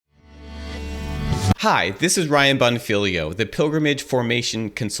Hi, this is Ryan Bonfilio, the Pilgrimage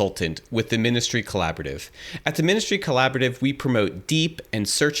Formation Consultant with the Ministry Collaborative. At the Ministry Collaborative, we promote deep and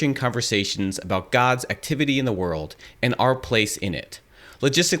searching conversations about God's activity in the world and our place in it.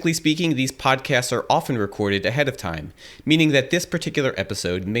 Logistically speaking, these podcasts are often recorded ahead of time, meaning that this particular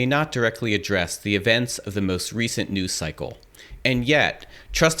episode may not directly address the events of the most recent news cycle. And yet,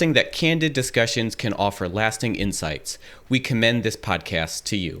 trusting that candid discussions can offer lasting insights, we commend this podcast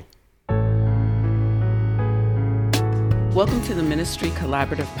to you. Welcome to the Ministry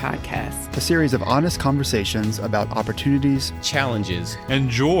Collaborative Podcast, a series of honest conversations about opportunities, challenges, and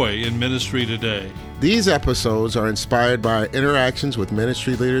joy in ministry today. These episodes are inspired by interactions with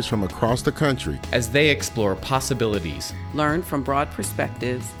ministry leaders from across the country as they explore possibilities, learn from broad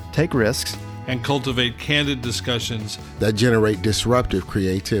perspectives, take risks, and cultivate candid discussions that generate disruptive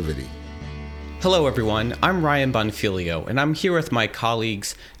creativity. Hello, everyone. I'm Ryan Bonfilio, and I'm here with my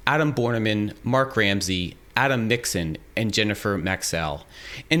colleagues Adam Borneman, Mark Ramsey, Adam Nixon, and Jennifer Maxell.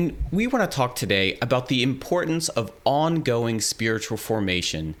 And we want to talk today about the importance of ongoing spiritual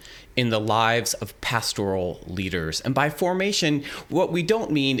formation in the lives of pastoral leaders. And by formation, what we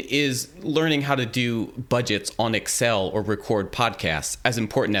don't mean is learning how to do budgets on Excel or record podcasts, as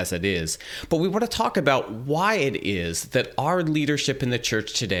important as it is. But we want to talk about why it is that our leadership in the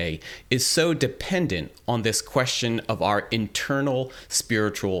church today is so dependent on this question of our internal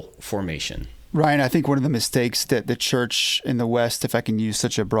spiritual formation. Ryan, I think one of the mistakes that the church in the West, if I can use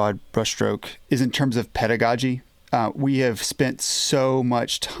such a broad brushstroke, is in terms of pedagogy. We have spent so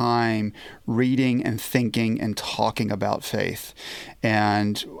much time reading and thinking and talking about faith.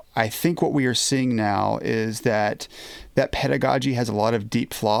 And I think what we are seeing now is that pedagogy has a lot of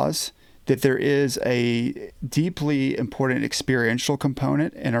deep flaws, that there is a deeply important experiential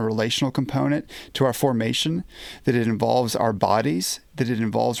component and a relational component to our formation, that it involves our bodies, that it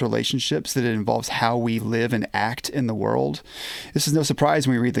involves relationships, that it involves how we live and act in the world. This is no surprise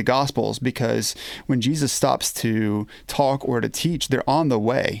when we read the Gospels, because when Jesus stops to talk or to teach, they're on the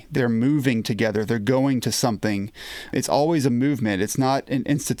way. They're moving together. They're going to something. It's always a movement. It's not an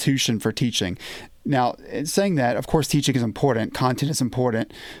institution for teaching. Now, in saying that, of course, teaching is important. Content is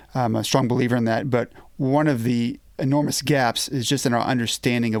important. I'm a strong believer in that. But one of the enormous gaps is just in our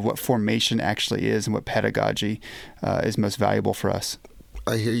understanding of what formation actually is and what pedagogy is most valuable for us.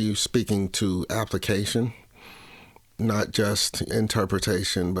 I hear you speaking to application, not just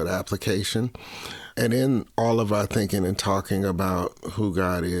interpretation, but application. And in all of our thinking and talking about who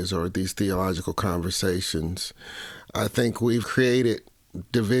God is, or these theological conversations, I think we've created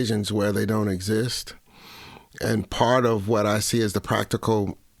divisions where they don't exist. And part of what I see as the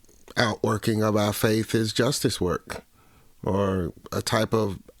practical outworking of our faith is justice work, or a type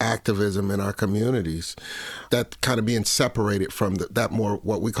of activism in our communities, that kind of being separated from that more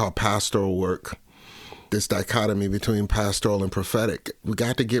what we call pastoral work, this dichotomy between pastoral and prophetic. We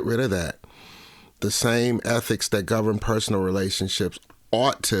got to get rid of that. The same ethics that govern personal relationships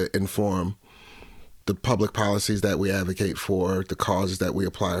ought to inform the public policies that we advocate for, the causes that we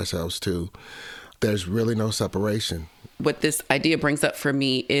apply ourselves to. There's really no separation. What this idea brings up for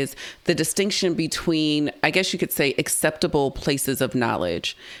me is the distinction between, I guess you could say, acceptable places of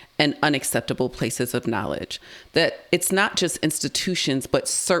knowledge and unacceptable places of knowledge. That it's not just institutions, but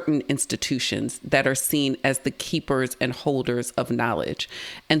certain institutions that are seen as the keepers and holders of knowledge,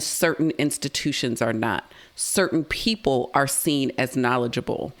 and certain institutions are not. Certain people are seen as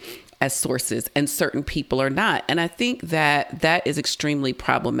knowledgeable as sources, and certain people are not. And I think that is extremely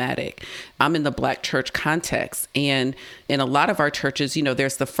problematic. I'm in the Black church context, and in a lot of our churches,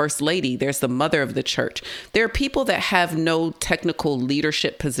 there's the first lady, there's the mother of the church. There are people that have no technical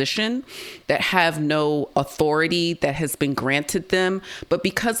leadership position, that have no authority that has been granted them, but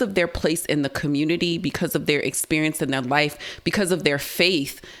because of their place in the community, because of their experience in their life, because of their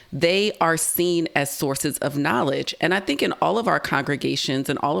faith, they are seen as sources of knowledge. And I think in all of our congregations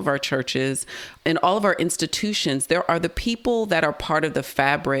and all of our churches and all of our institutions, there are the people that are part of the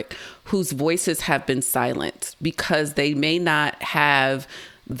fabric whose voices have been silenced because they may not have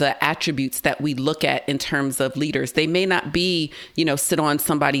the attributes that we look at in terms of leaders. They may not be, sit on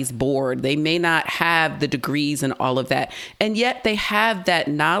somebody's board. They may not have the degrees and all of that. And yet they have that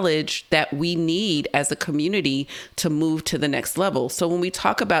knowledge that we need as a community to move to the next level. So when we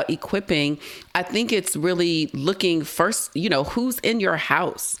talk about equipping, I think it's really looking first, who's in your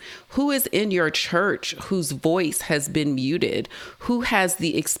house? Who is in your church whose voice has been muted? Who has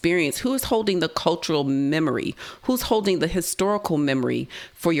the experience? Who is holding the cultural memory? Who's holding the historical memory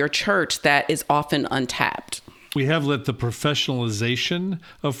for your church that is often untapped? we have let the professionalization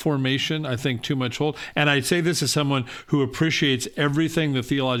of formation, I think, too much hold. And I say this as someone who appreciates everything the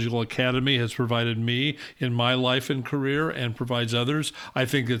Theological Academy has provided me in my life and career and provides others. I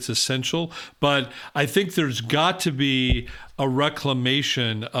think it's essential. But I think there's got to be a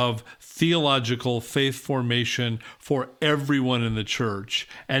reclamation of theological faith formation for everyone in the church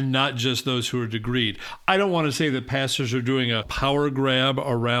and not just those who are degreed. I don't want to say that pastors are doing a power grab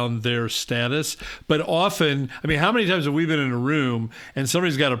around their status, but often, I mean, how many times have we been in a room and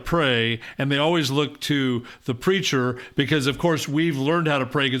somebody's got to pray and they always look to the preacher because, of course, we've learned how to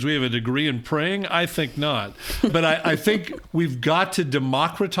pray because we have a degree in praying? I think not. But I think we've got to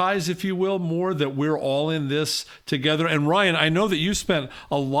democratize, if you will, more that we're all in this together. And Ryan, I know that you spent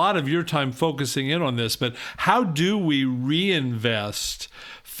a lot of your time focusing in on this, but how do we reinvest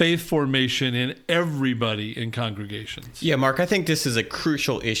faith formation in everybody in congregations? Yeah, Mark, I think this is a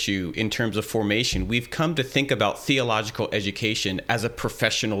crucial issue in terms of formation. We've come to think about theological education as a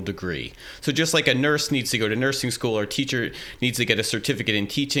professional degree. So just like a nurse needs to go to nursing school or a teacher needs to get a certificate in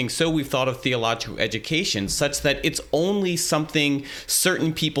teaching, so we've thought of theological education such that it's only something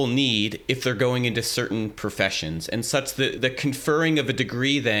certain people need if they're going into certain professions. And such that the conferring of a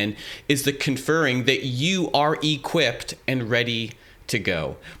degree then is the conferring that you are equipped and ready to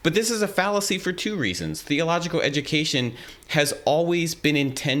go. But this is a fallacy for two reasons. Theological education has always been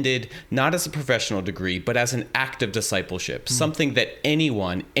intended not as a professional degree, but as an act of discipleship, something that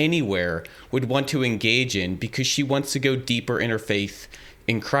anyone, anywhere would want to engage in because she wants to go deeper in her faith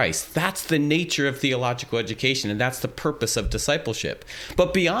in Christ. That's the nature of theological education, and that's the purpose of discipleship.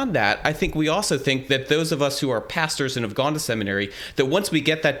 But beyond that, I think we also think that those of us who are pastors and have gone to seminary, that once we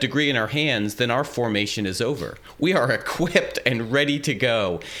get that degree in our hands, then our formation is over. We are equipped and ready to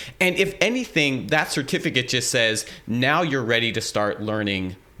go. And if anything, that certificate just says, now you're ready to start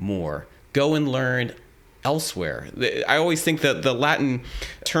learning more. Go and learn elsewhere. I always think that the Latin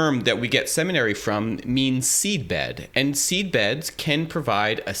term that we get seminary from means seedbed, and seedbeds can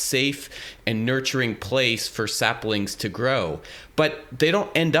provide a safe and nurturing place for saplings to grow. But they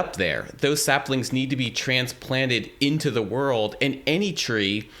don't end up there. Those saplings need to be transplanted into the world, and any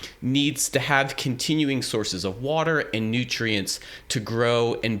tree needs to have continuing sources of water and nutrients to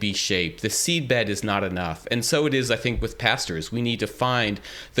grow and be shaped. The seedbed is not enough. And so it is, I think, with pastors. We need to find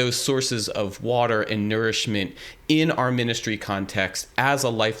those sources of water and nourishment in our ministry context as a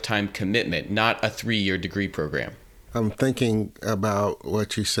lifetime commitment, not a 3-year degree program. I'm thinking about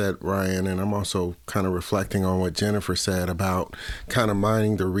what you said, Ryan, and I'm also kind of reflecting on what Jennifer said about kind of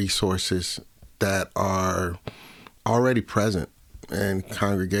mining the resources that are already present in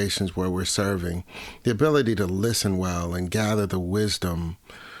congregations where we're serving. The ability to listen well and gather the wisdom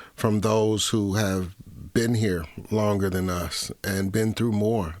from those who have been here longer than us and been through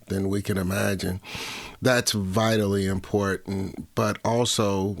more than we can imagine. That's vitally important, but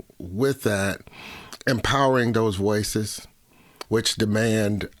also with that, empowering those voices, which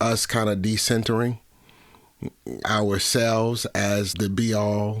demand us kind of decentering ourselves as the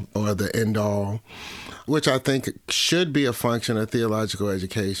be-all or the end-all, which I think should be a function of theological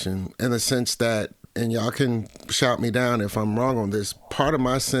education in the sense that, and y'all can shout me down if I'm wrong on this, part of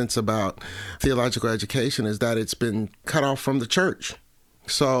my sense about theological education is that it's been cut off from the church.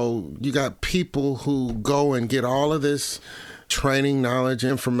 So you got people who go and get all of this training, knowledge,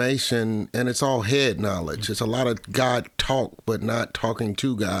 information, and it's all head knowledge. It's a lot of God talk, but not talking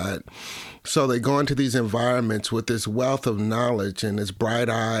to God. So they go into these environments with this wealth of knowledge and this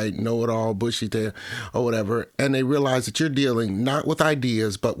bright-eyed, know-it-all, bushy tail, or whatever, and they realize that you're dealing not with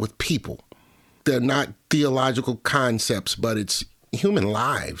ideas, but with people. They're not theological concepts, but it's human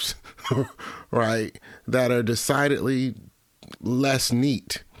lives, right, that are decidedly less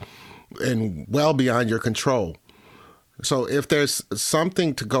neat and well beyond your control. So if there's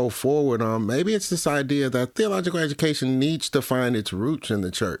something to go forward on, maybe it's this idea that theological education needs to find its roots in the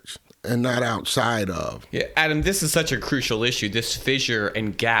church and not outside of. Yeah, Adam, this is such a crucial issue. This fissure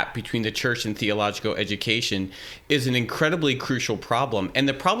and gap between the church and theological education is an incredibly crucial problem. And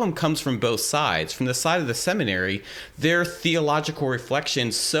the problem comes from both sides. From the side of the seminary, their theological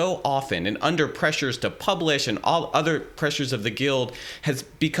reflection so often, and under pressures to publish and all other pressures of the guild, has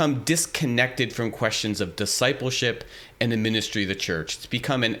become disconnected from questions of discipleship and the ministry of the church. It's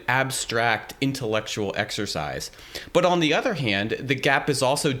become an abstract intellectual exercise. But on the other hand, the gap is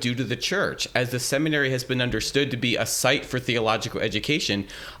also due to the church. As the seminary has been understood to be a site for theological education,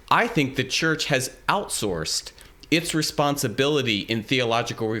 I think the church has outsourced its responsibility in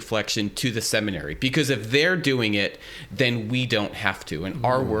theological reflection to the seminary, because if they're doing it, then we don't have to, and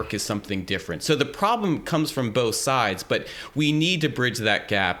our work is something different. So the problem comes from both sides, but we need to bridge that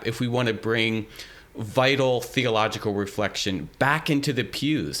gap if we want to bring vital theological reflection back into the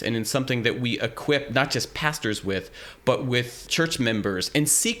pews and in something that we equip not just pastors with, but with church members and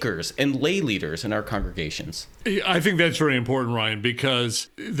seekers and lay leaders in our congregations? I think that's very important, Ryan, because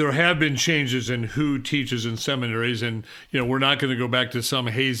there have been changes in who teaches in seminaries, and we're not going to go back to some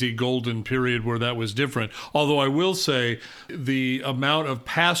hazy golden period where that was different. Although I will say the amount of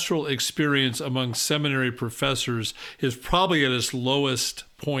pastoral experience among seminary professors is probably at its lowest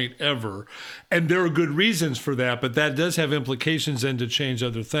point ever. And there are good reasons for that, but that does have implications then to change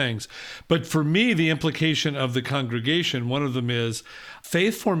other things. But for me, the implication of the congregation, one of them is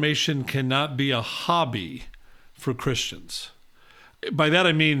faith formation cannot be a hobby for Christians. By that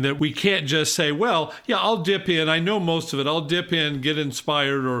I mean that we can't just say, well, yeah, I'll dip in. I know most of it. I'll dip in, get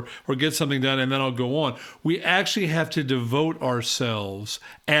inspired or get something done, and then I'll go on. We actually have to devote ourselves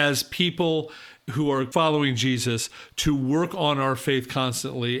as people who are following Jesus to work on our faith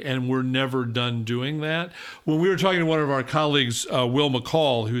constantly, and we're never done doing that. When we were talking to one of our colleagues, Will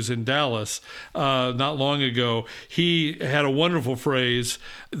McCall, who's in Dallas, not long ago, he had a wonderful phrase: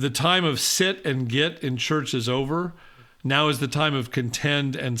 the time of sit and get in church is over. Now is the time of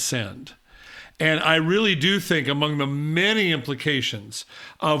contend and send. And I really do think among the many implications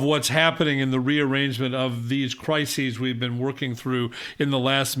of what's happening in the rearrangement of these crises we've been working through in the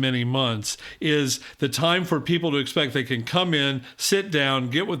last many months is the time for people to expect they can come in, sit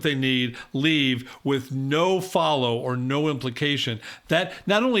down, get what they need, leave with no follow or no implication. That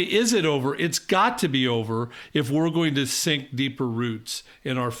not only is it over, it's got to be over if we're going to sink deeper roots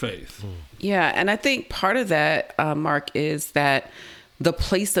in our faith. Yeah, and I think part of that, Mark, is that the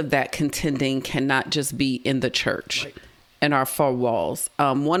place of that contending cannot just be in the church and our four walls.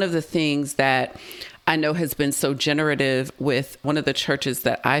 One of the things that I know has been so generative with one of the churches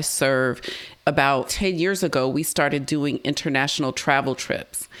that I serve, about 10 years ago, we started doing international travel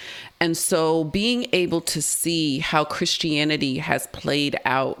trips. And so being able to see how Christianity has played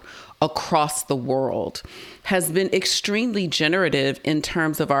out across the world has been extremely generative in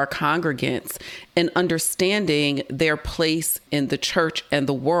terms of our congregants and understanding their place in the church and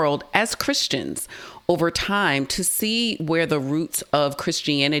the world as Christians over time, to see where the roots of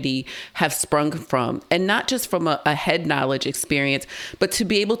Christianity have sprung from, and not just from a head knowledge experience, but to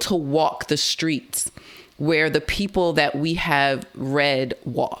be able to walk the streets where the people that we have read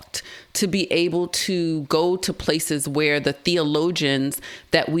walked, to be able to go to places where the theologians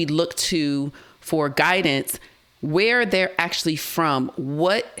that we look to for guidance, where they're actually from,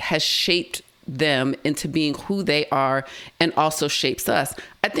 what has shaped them into being who they are and also shapes us.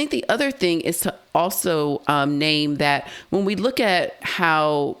 I think the other thing is to also name that when we look at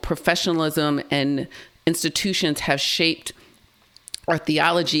how professionalism and institutions have shaped our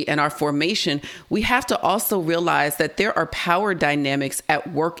theology and our formation, we have to also realize that there are power dynamics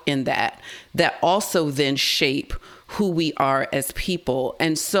at work in that also then shape who we are as people.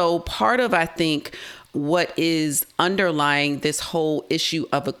 And so part of, I think, what is underlying this whole issue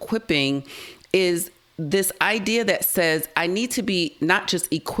of equipping is this idea that says I need to be not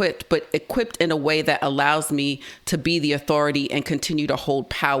just equipped, but equipped in a way that allows me to be the authority and continue to hold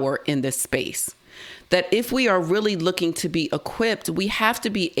power in this space. That if we are really looking to be equipped, we have to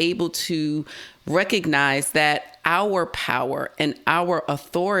be able to recognize that our power and our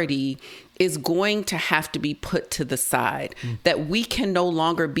authority is going to have to be put to the side, that we can no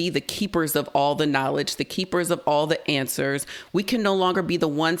longer be the keepers of all the knowledge, the keepers of all the answers. We can no longer be the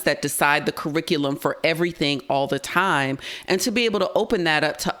ones that decide the curriculum for everything all the time. And to be able to open that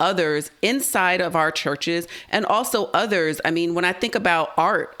up to others inside of our churches and also others. I mean, when I think about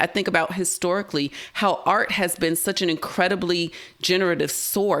art, I think about historically how art has been such an incredibly generative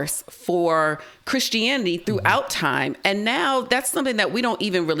source for Christianity throughout time. And now that's something that we don't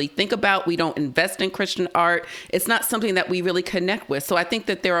even really think about. We don't invest in Christian art. It's not something that we really connect with. So I think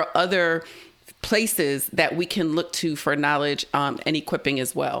that there are other places that we can look to for knowledge and equipping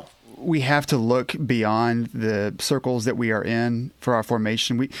as well. We have to look beyond the circles that we are in for our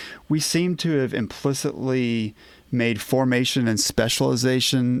formation. We seem to have implicitly made formation and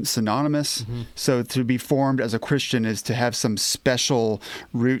specialization synonymous. Mm-hmm. So to be formed as a Christian is to have some special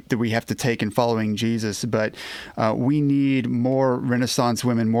route that we have to take in following Jesus. But we need more Renaissance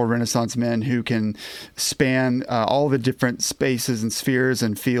women, more Renaissance men who can span all the different spaces and spheres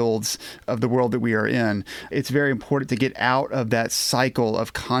and fields of the world that we are in. It's very important to get out of that cycle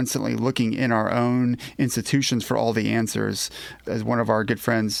of constantly looking in our own institutions for all the answers. As one of our good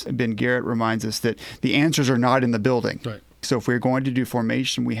friends, Ben Garrett, reminds us that the answers are not in the building. Right. So if we're going to do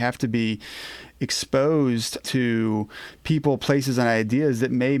formation, we have to be exposed to people, places, and ideas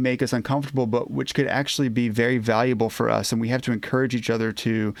that may make us uncomfortable, but which could actually be very valuable for us. And we have to encourage each other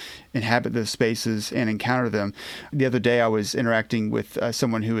to inhabit those spaces and encounter them. The other day, I was interacting with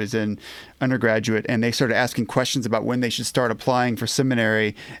someone who is in undergraduate, and they started asking questions about when they should start applying for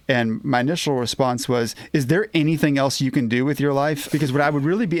seminary. And my initial response was, is there anything else you can do with your life? Because what I would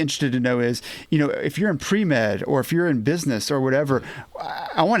really be interested to know is, if you're in pre-med or if you're in business or whatever,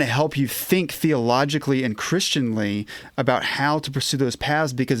 I want to help you think theologically and Christianly about how to pursue those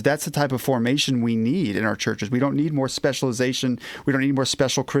paths, because that's the type of formation we need in our churches. We don't need more specialization. We don't need more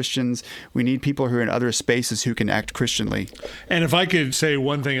special Christians. We need people who are in other spaces who can act Christianly. And if I could say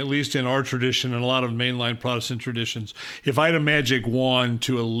one thing, at least in our tradition and a lot of mainline Protestant traditions, if I had a magic wand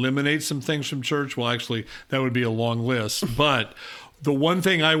to eliminate some things from church, well, actually, that would be a long list. But the one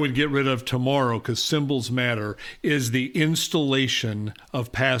thing I would get rid of tomorrow, because symbols matter, is the installation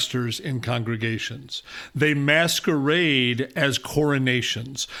of pastors in congregations. They masquerade as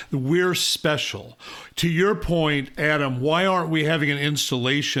coronations. We're special. To your point, Adam, why aren't we having an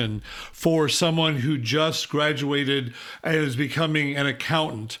installation for someone who just graduated and is becoming an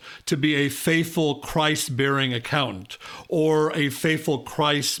accountant to be a faithful Christ-bearing accountant, or a faithful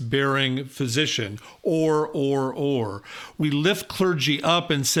Christ-bearing physician, or? We lift clergy up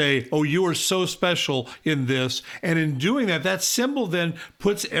and say, oh, you are so special in this. And in doing that, that symbol then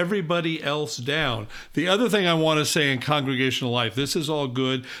puts everybody else down. The other thing I want to say in congregational life, this is all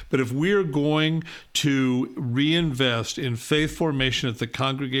good, but if we're going to reinvest in faith formation at the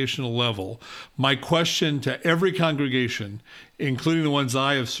congregational level, my question to every congregation, including the ones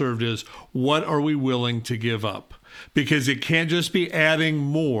I have served, is what are we willing to give up? Because it can't just be adding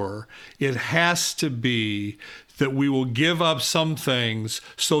more. It has to be that we will give up some things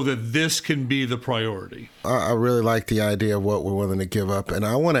so that this can be the priority. I really like the idea of what we're willing to give up, and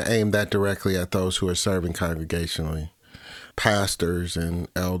I want to aim that directly at those who are serving congregationally, pastors and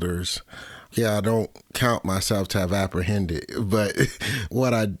elders. Yeah, I don't count myself to have apprehended, but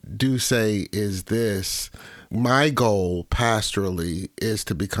what I do say is this: my goal pastorally is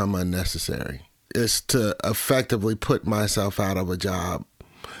to become unnecessary. Is to effectively put myself out of a job.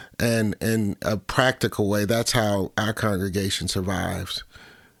 And in a practical way, that's how our congregation survives.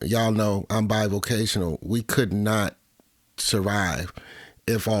 Y'all know I'm bivocational. We could not survive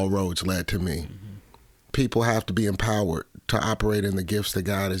if all roads led to me. Mm-hmm. People have to be empowered to operate in the gifts that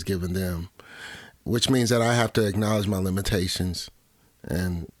God has given them, which means that I have to acknowledge my limitations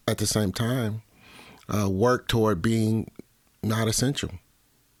and at the same time work toward being not essential.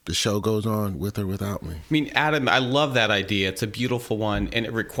 The show goes on with or without me. I mean, Adam, I love that idea. It's a beautiful one, and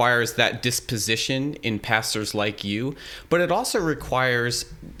it requires that disposition in pastors like you, but it also requires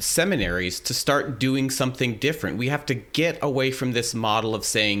seminaries to start doing something different. We have to get away from this model of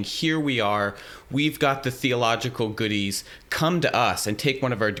saying, here we are, we've got the theological goodies, come to us and take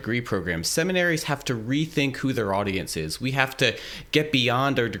one of our degree programs. Seminaries have to rethink who their audience is. We have to get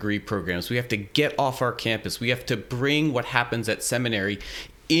beyond our degree programs. We have to get off our campus. We have to bring what happens at seminary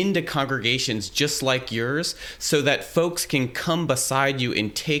into congregations just like yours so that folks can come beside you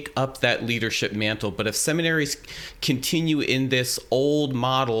and take up that leadership mantle. But if seminaries continue in this old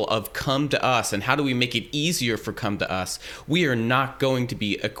model of come to us and how do we make it easier for come to us, we are not going to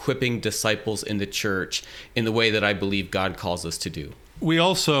be equipping disciples in the church in the way that I believe God calls us to do. We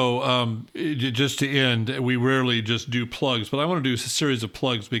also, just to end, we rarely just do plugs, but I want to do a series of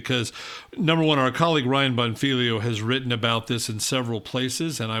plugs because, number one, our colleague Ryan Bonfilio has written about this in several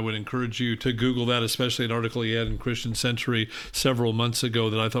places, and I would encourage you to Google that, especially an article he had in Christian Century several months ago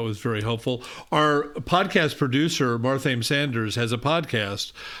that I thought was very helpful. Our podcast producer, Marthame Sanders, has a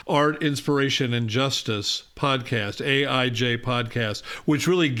podcast, Art, Inspiration, and Justice podcast, AIJ podcast, which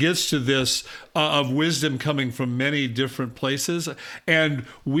really gets to this of wisdom coming from many different places. And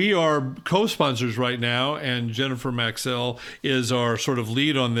we are co-sponsors right now, and Jennifer Maxell is our sort of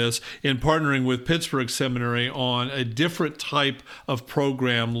lead on this in partnering with Pittsburgh Seminary on a different type of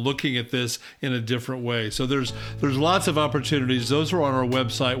program, looking at this in a different way. So there's lots of opportunities. Those are on our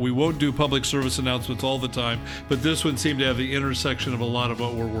website. We won't do public service announcements all the time, but this one seemed to have the intersection of a lot of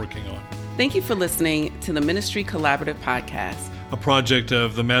what we're working on. Thank you for listening to the Ministry Collaborative Podcast, a project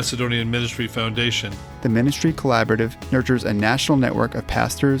of the Macedonian Ministry Foundation. The Ministry Collaborative nurtures a national network of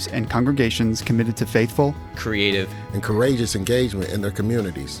pastors and congregations committed to faithful, creative, and courageous engagement in their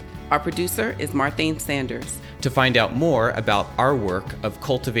communities. Our producer is Marthame Sanders. To find out more about our work of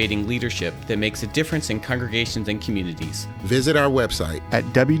cultivating leadership that makes a difference in congregations and communities, visit our website at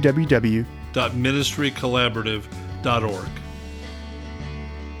www.ministrycollaborative.org.